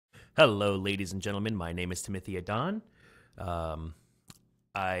Hello, ladies and gentlemen. My name is Timothy Adon. Um,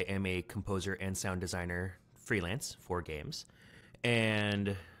 I am a composer and sound designer freelance for games.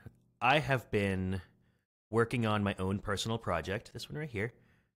 And I have been working on my own personal project, this one right here.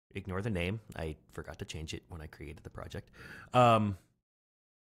 Ignore the name. I forgot to change it when I created the project.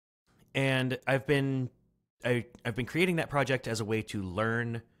 And I've been creating that project as a way to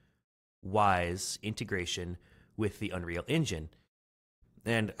learn Wwise integration with the Unreal Engine.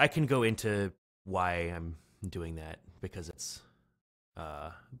 And I can go into why I'm doing that because it's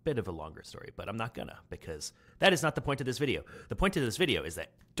a bit of a longer story, but I'm not gonna because that is not the point of this video. The point of this video is that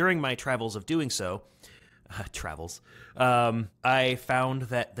during my travels of doing so, I found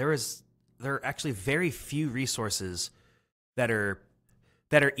that there are actually very few resources that are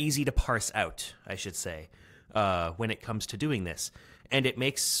easy to parse out, I should say, when it comes to doing this, and it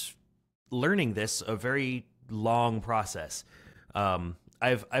makes learning this a very long process.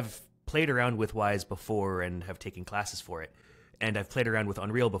 I've played around with Wwise before and have taken classes for it, and I've played around with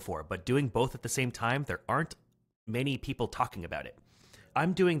Unreal before, but doing both at the same time, there aren't many people talking about it.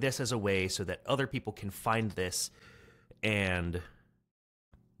 I'm doing this as a way so that other people can find this and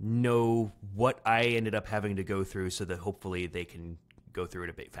know what I ended up having to go through so that hopefully they can go through it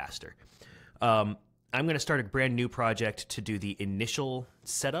a bit faster. I'm going to start a brand new project to do the initial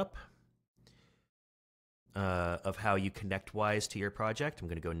setup of how you connect Wwise to your project. I'm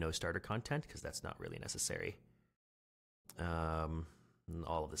going to go no starter content because that's not really necessary. All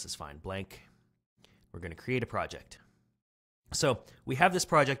of this is fine. Blank. We're going to create a project. So we have this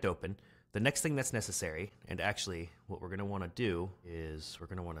project open. The next thing that's necessary, and actually what we're going to want to do is we're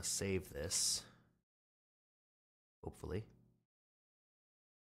going to want to save this, hopefully.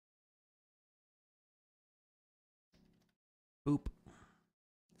 Boop.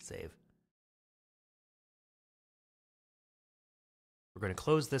 Save. We're going to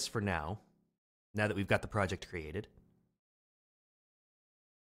close this for now that we've got the project created.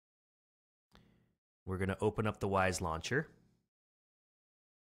 We're going to open up the Wwise launcher.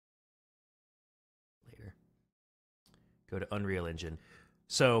 Later. Go to Unreal Engine.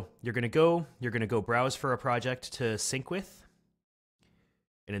 So you're going to go browse for a project to sync with.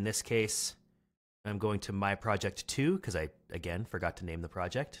 And in this case, I'm going to my project 2 because I, again, forgot to name the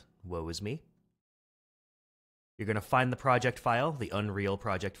project. Woe is me. You're going to find the project file, the Unreal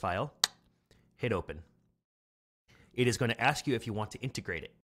project file. Hit open. It is going to ask you if you want to integrate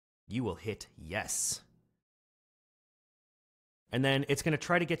it. You will hit yes. And then it's going to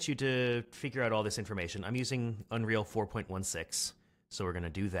try to get you to figure out all this information. I'm using Unreal 4.16, so we're going to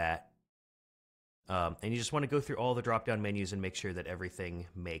do that. And you just want to go through all the drop-down menus and make sure that everything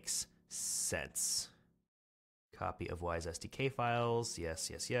makes sense. Copy of Wwise SDK files.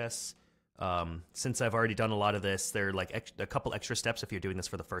 Yes, yes, yes. Since I've already done a lot of this, there are like a couple extra steps if you're doing this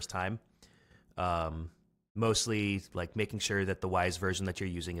for the first time. Mostly like making sure that the Wwise version that you're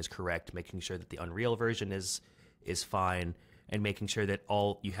using is correct, making sure that the Unreal version is fine, and making sure that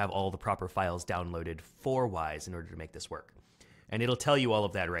you have all the proper files downloaded for Wwise in order to make this work. And it'll tell you all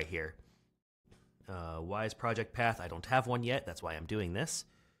of that right here. Wwise project path, I don't have one yet, that's why I'm doing this.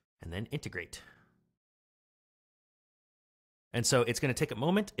 And then integrate. And so it's going to take a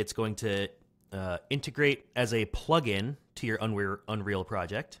moment. It's going to integrate as a plugin to your Unreal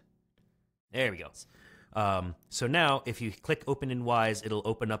project. There we go. So now, if you click Open in Wwise, it'll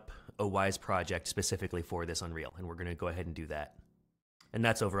open up a Wwise project specifically for this Unreal, and we're going to go ahead and do that. And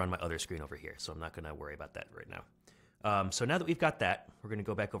that's over on my other screen over here, so I'm not going to worry about that right now. So now that we've got that, we're going to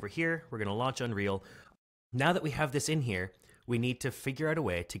go back over here. We're going to launch Unreal. Now that we have this in here, we need to figure out a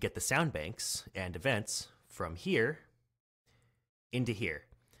way to get the sound banks and events from here into here.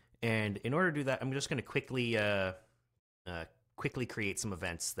 And in order to do that, I'm just going to quickly create some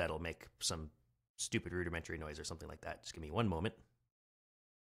events that'll make some stupid rudimentary noise or something like that. Just give me one moment.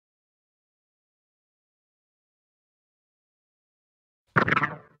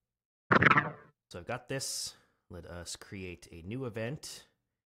 So I've got this. Let us create a new event,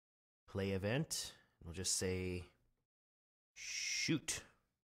 play event. We'll just say shoot.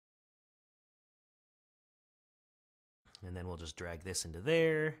 And then we'll just drag this into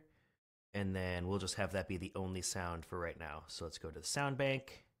there. And then we'll just have that be the only sound for right now. So let's go to the sound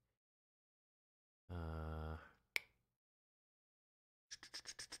bank.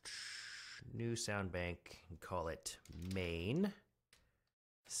 New sound bank, and call it main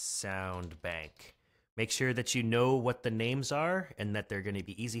sound bank. Make sure that you know what the names are and that they're going to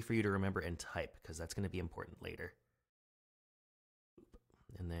be easy for you to remember and type, because that's going to be important later.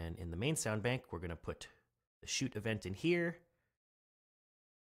 And then in the main sound bank, we're going to put the shoot event in here.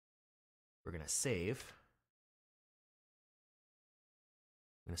 We're going to save.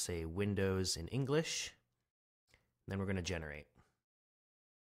 I'm going to say Windows in English. And then we're going to generate.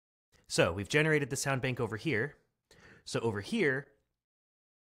 So we've generated the sound bank over here. So over here,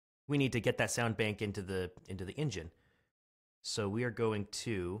 we need to get that sound bank into the engine. So we are going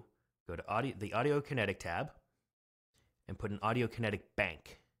to go to the Audio Kinetic tab and put an Audio Kinetic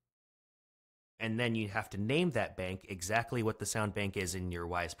bank. And then you have to name that bank exactly what the sound bank is in your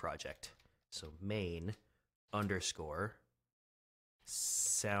Wwise project. So main underscore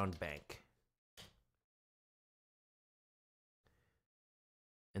sound bank.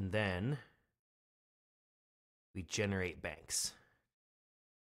 And then we generate banks.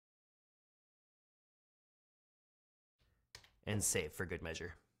 And save for good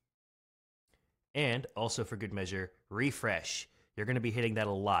measure. And also for good measure, refresh. You're going to be hitting that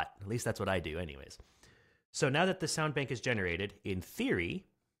a lot. At least that's what I do anyways. So now that the sound bank is generated, in theory,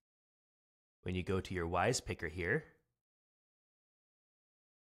 when you go to your Wwise picker here,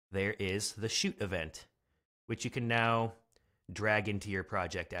 there is the shoot event, which you can now drag into your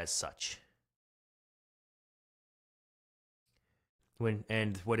project as such.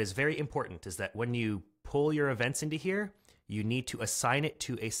 And what is very important is that when you pull your events into here, you need to assign it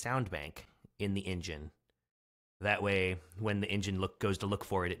to a sound bank in the engine. That way, when the engine goes to look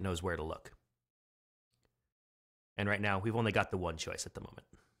for it, it knows where to look. And right now, we've only got the one choice at the moment.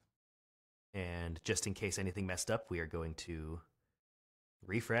 And just in case anything messed up, we are going to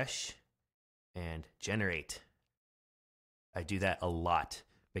refresh and generate. I do that a lot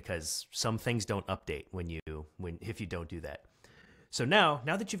because some things don't update if you don't do that. So now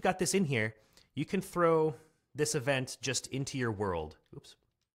that you've got this in here, you can throw this event just into your world. Oops.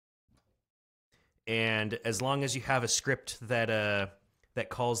 And as long as you have a script that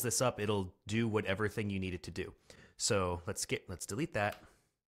calls this up, it'll do whatever thing you need it to do. So let's delete that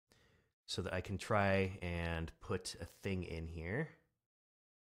so that I can try and put a thing in here.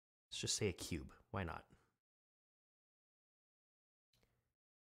 Let's just say a cube. Why not?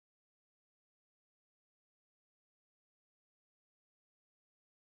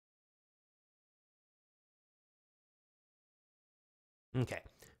 Okay,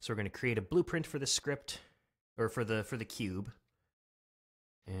 so we're going to create a blueprint for the script, or for the cube.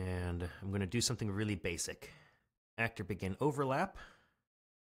 And I'm going to do something really basic. Actor begin overlap.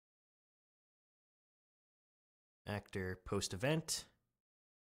 Actor post event.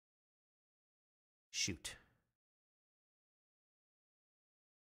 Shoot.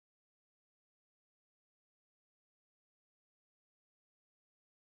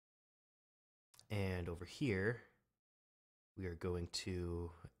 And over here, we are going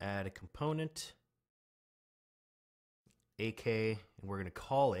to add a component, AK, and we're going to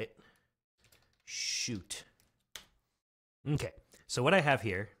call it shoot. Okay, so what I have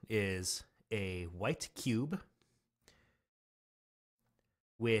here is a white cube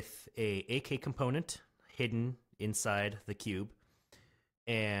with a AK component hidden inside the cube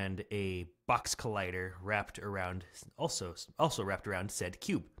and a box collider wrapped around, also wrapped around said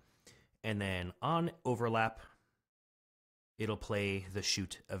cube. And then on overlap, it'll play the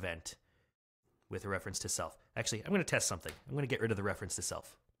shoot event with a reference to self. Actually, I'm going to test something. I'm going to get rid of the reference to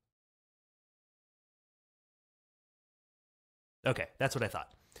self. Okay, that's what I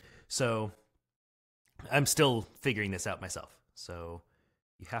thought. So I'm still figuring this out myself. So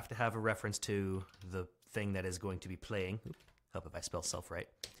you have to have a reference to the thing that is going to be playing. Oops, help if I spell self right.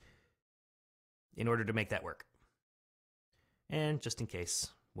 In order to make that work. And just in case,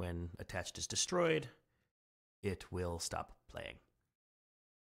 when attached is destroyed, it will stop playing.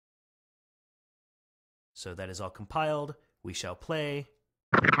 So that is all compiled. We shall play.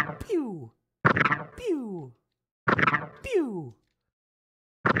 Pew! Pew! Pew!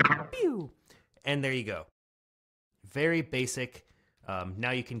 Pew! And there you go. Very basic.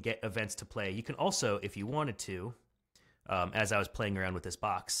 Now you can get events to play. You can also, if you wanted to, as I was playing around with this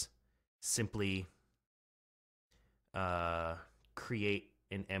box, simply create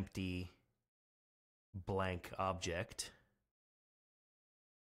an empty blank object.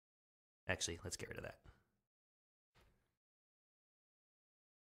 Actually, let's get rid of that.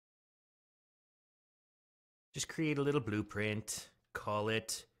 Just create a little blueprint, call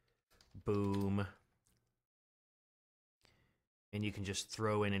it boom, and you can just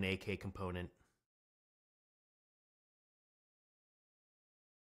throw in an AK component.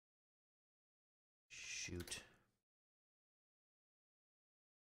 Shoot.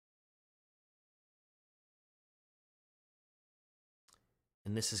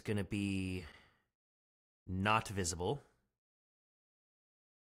 And this is going to be not visible,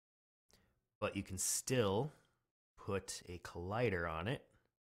 but you can still put a collider on it.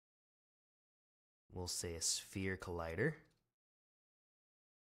 We'll say a sphere collider.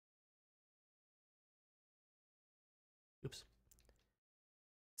 Oops.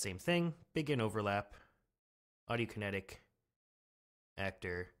 Same thing, begin overlap, audio kinetic,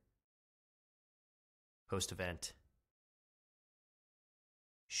 actor, post event,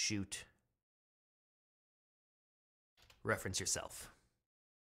 shoot, reference yourself.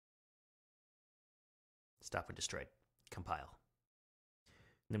 Stop when destroyed. Compile.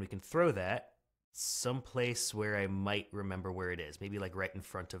 And then we can throw that someplace where I might remember where it is. Maybe like right in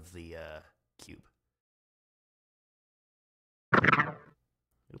front of the cube.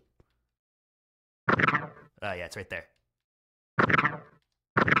 Oop. Yeah, it's right there.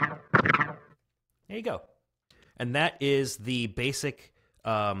 There you go. And that is the basic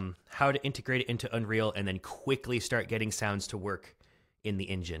how to integrate it into Unreal and then quickly start getting sounds to work in the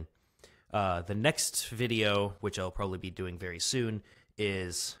engine. The next video, which I'll probably be doing very soon,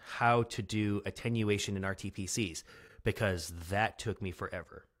 is how to do attenuation in RTPCs, because that took me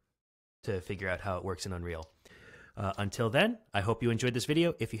forever to figure out how it works in Unreal. Until then, I hope you enjoyed this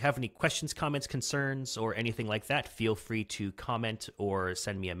video. If you have any questions, comments, concerns, or anything like that, feel free to comment or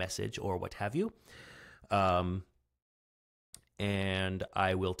send me a message or what have you. And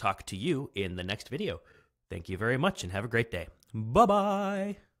I will talk to you in the next video. Thank you very much and have a great day.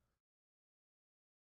 Bye-bye.